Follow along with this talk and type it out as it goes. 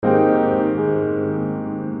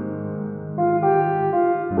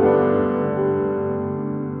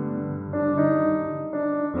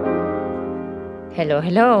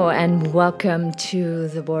Hello, and welcome to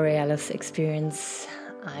the Borealis Experience.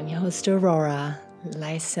 I'm your host, Aurora,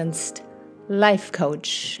 licensed life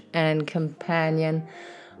coach and companion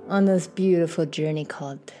on this beautiful journey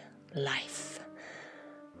called life.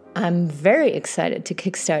 I'm very excited to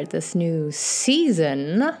kickstart this new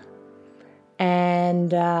season,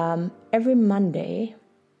 and every Monday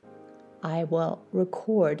I will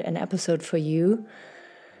record an episode for you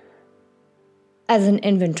as an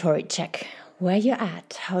inventory check. Where you're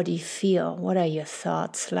at, how do you feel, what are your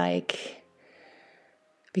thoughts like?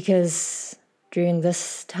 Because during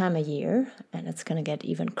this time of year, and it's going to get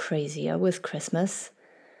even crazier with Christmas,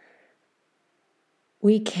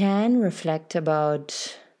 we can reflect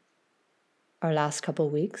about our last couple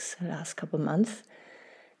weeks, last couple months,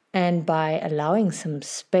 and by allowing some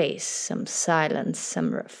space, some silence,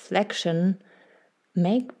 some reflection,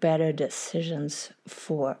 make better decisions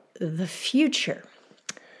for the future.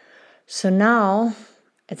 So now,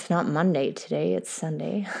 it's not Monday today, it's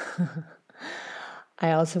Sunday.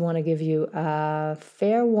 I also want to give you a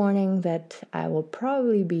fair warning that I will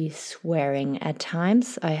probably be swearing at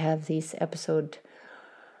times. I have these episodes,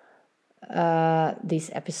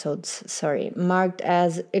 marked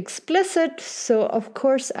as explicit. So of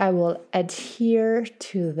course I will adhere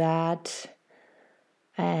to that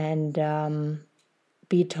and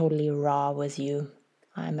be totally raw with you.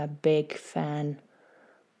 I'm a big fan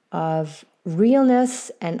of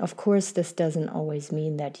realness, and of course this doesn't always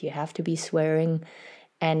mean that you have to be swearing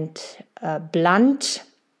and blunt,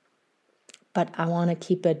 but I want to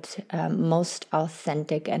keep it most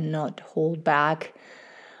authentic and not hold back.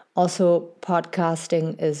 Also,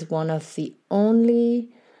 podcasting is one of the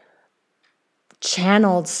only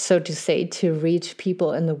channels, so to say, to reach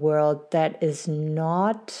people in the world that is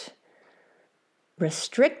not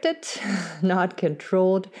restricted, not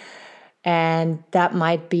controlled. And that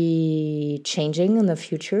might be changing in the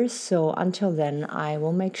future. So until then, I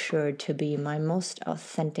will make sure to be my most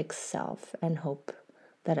authentic self and hope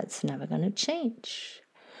that it's never going to change.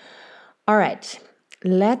 All right,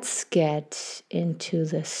 let's get into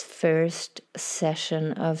this first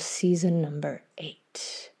session of season number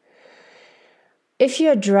 8. If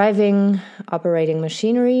you're driving, operating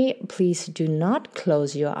machinery, please do not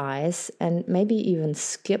close your eyes and maybe even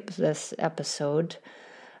skip this episode.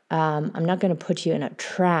 I'm not going to put you in a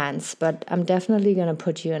trance, but I'm definitely going to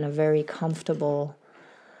put you in a very comfortable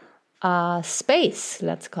space.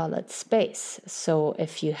 Let's call it space. So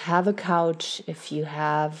if you have a couch, if you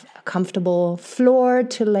have a comfortable floor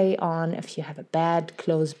to lay on, if you have a bed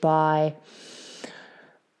close by,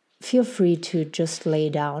 feel free to just lay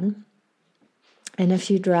down. And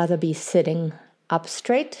if you'd rather be sitting up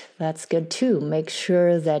straight, that's good too. Make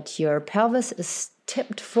sure that your pelvis is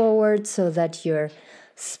tipped forward so that your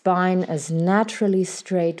spine is naturally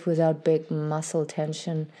straight without big muscle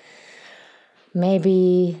tension.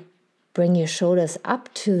 Maybe bring your shoulders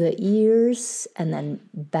up to the ears and then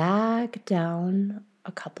back down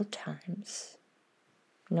a couple times.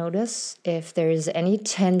 Notice if there is any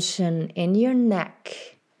tension in your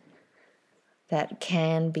neck that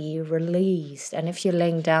can be released. And if you're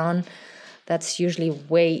laying down, that's usually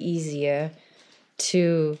way easier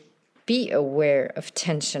to be aware of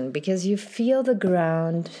tension because you feel the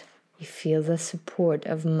ground, you feel the support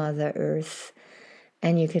of Mother Earth,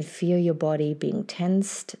 and you can feel your body being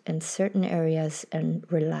tensed in certain areas and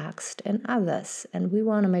relaxed in others. And we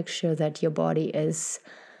want to make sure that your body is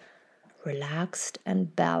relaxed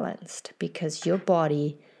and balanced because your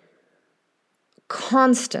body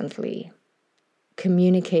constantly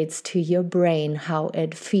communicates to your brain how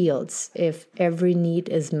it feels, if every need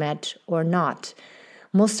is met or not.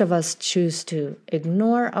 Most of us choose to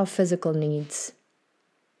ignore our physical needs,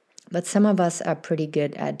 but some of us are pretty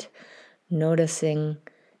good at noticing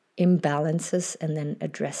imbalances and then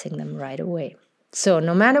addressing them right away. So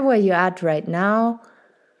no matter where you're at right now,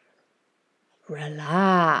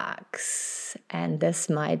 relax. And this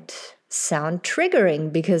might sound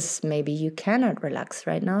triggering because maybe you cannot relax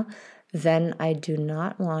right now. Then I do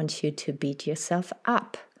not want you to beat yourself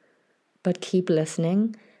up, but keep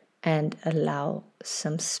listening and allow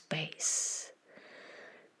some space.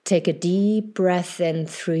 Take a deep breath in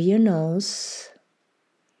through your nose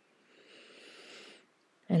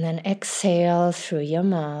and then exhale through your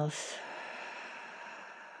mouth.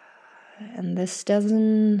 And this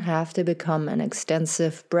doesn't have to become an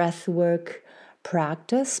extensive breath work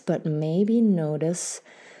practice, but maybe notice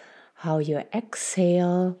how your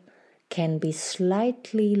exhale can be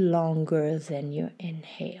slightly longer than your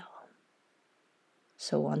inhale.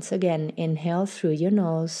 So once again, inhale through your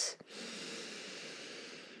nose.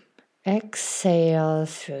 Exhale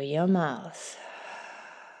through your mouth.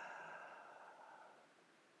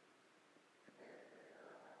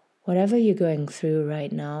 Whatever you're going through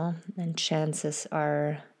right now, and chances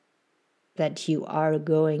are that you are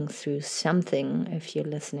going through something if you're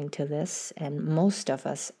listening to this, and most of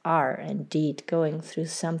us are indeed going through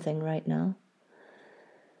something right now.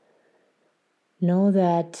 Know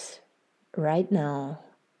that right now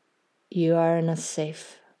you are in a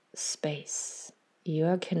safe space. You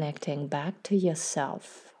are connecting back to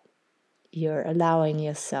yourself. You're allowing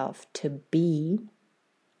yourself to be.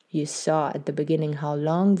 You saw at the beginning how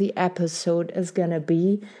long the episode is going to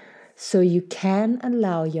be. So you can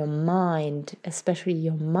allow your mind, especially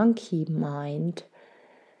your monkey mind,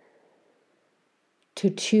 to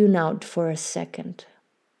tune out for a second.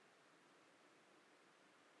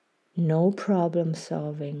 No problem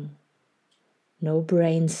solving, no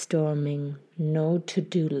brainstorming, no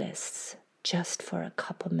to-do lists, just for a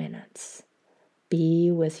couple minutes.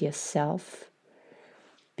 Be with yourself,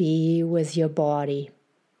 be with your body.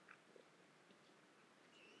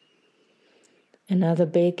 Another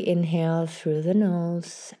big inhale through the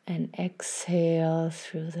nose and exhale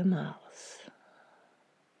through the mouth.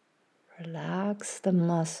 Relax the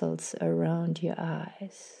muscles around your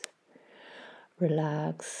eyes.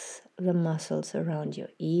 Relax the muscles around your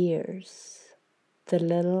ears, the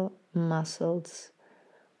little muscles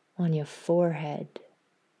on your forehead.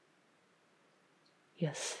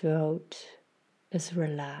 Your throat is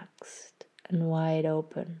relaxed and wide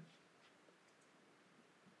open.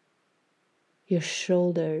 Your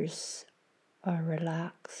shoulders are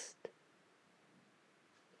relaxed.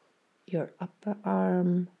 Your upper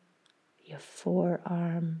arm, your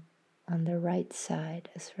forearm on the right side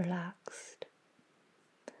is relaxed.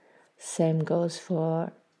 Same goes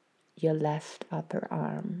for your left upper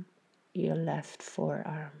arm, your left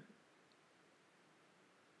forearm.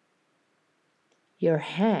 Your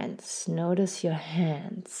hands, notice your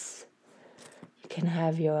hands. You can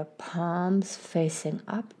have your palms facing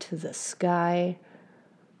up to the sky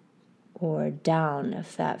or down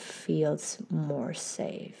if that feels more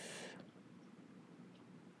safe.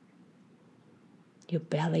 Your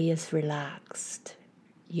belly is relaxed.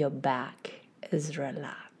 Your back is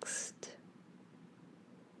relaxed.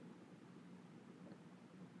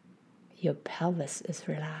 Your pelvis is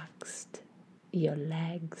relaxed. Your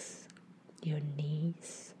legs, your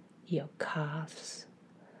knees, your calves,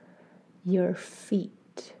 your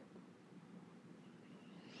feet.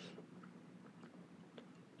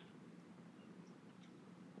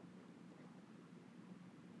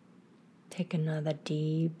 Take another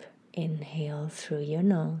deep inhale through your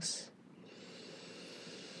nose.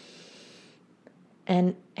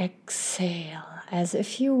 And exhale as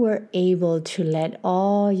if you were able to let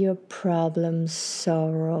all your problems,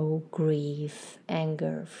 sorrow, grief,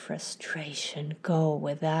 anger, frustration go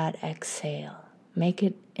with that exhale. Make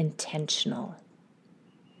it intentional.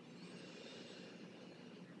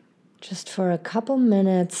 Just for a couple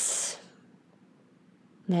minutes,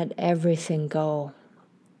 let everything go.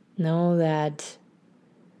 Know that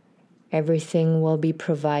everything will be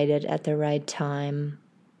provided at the right time.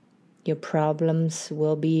 Your problems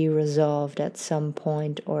will be resolved at some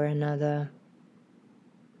point or another.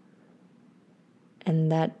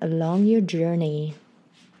 And that along your journey,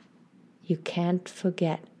 you can't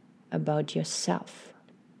forget about yourself.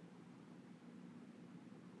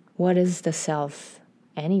 What is the self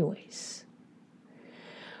anyways?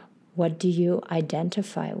 What do you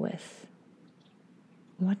identify with?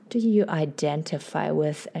 What do you identify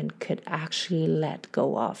with and could actually let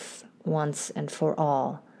go of once and for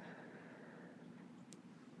all?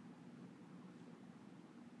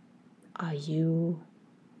 Are you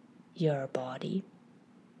your body?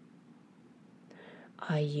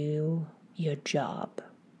 Are you your job?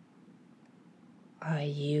 Are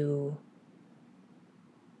you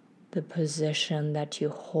the position that you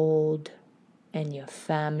hold in your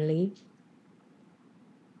family?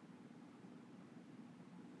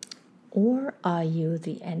 Or are you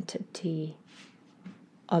the entity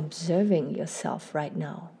observing yourself right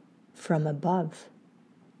now from above,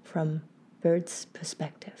 from bird's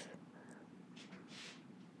perspective?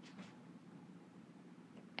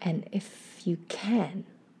 And if you can,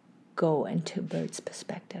 go into bird's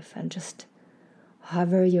perspective and just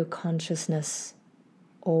hover your consciousness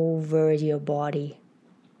over your body.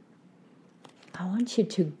 I want you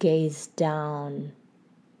to gaze down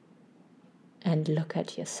and look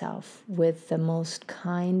at yourself with the most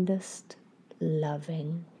kindest,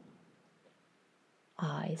 loving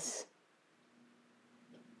eyes.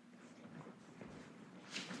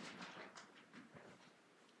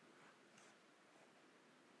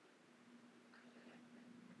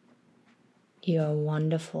 You are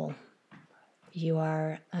wonderful. You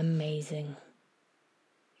are amazing.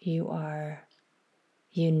 You are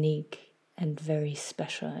unique and very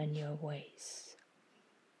special in your ways.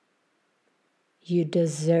 You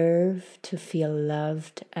deserve to feel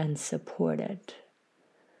loved and supported.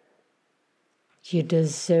 You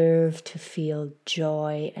deserve to feel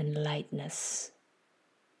joy and lightness.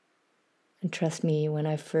 And trust me, when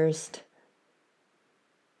I first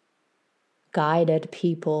guided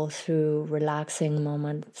people through relaxing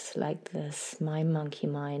moments like this, my monkey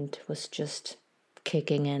mind was just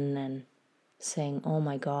kicking in and saying, oh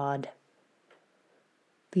my God,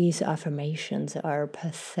 these affirmations are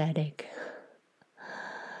pathetic.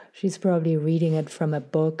 She's probably reading it from a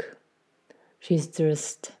book. She's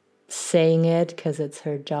just saying it because it's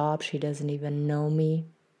her job. She doesn't even know me.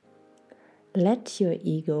 Let your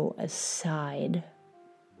ego aside.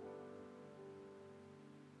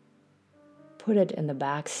 Put it in the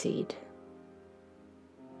back seat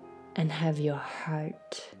and have your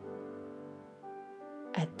heart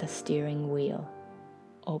at the steering wheel,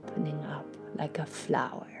 opening up like a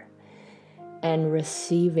flower and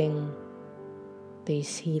receiving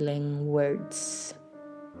these healing words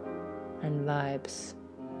and vibes.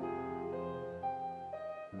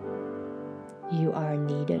 You are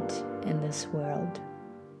needed in this world.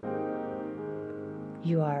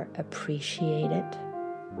 You are appreciated.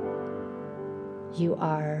 You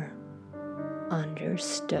are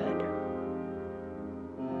understood.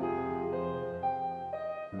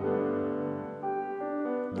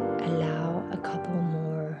 Allow a couple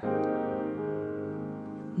more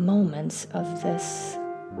moments of this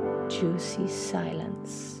juicy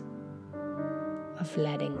silence, of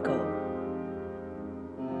letting go.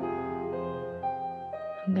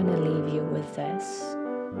 I'm gonna leave you with this.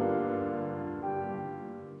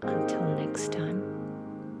 Until next time,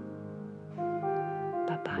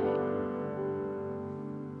 bye-bye.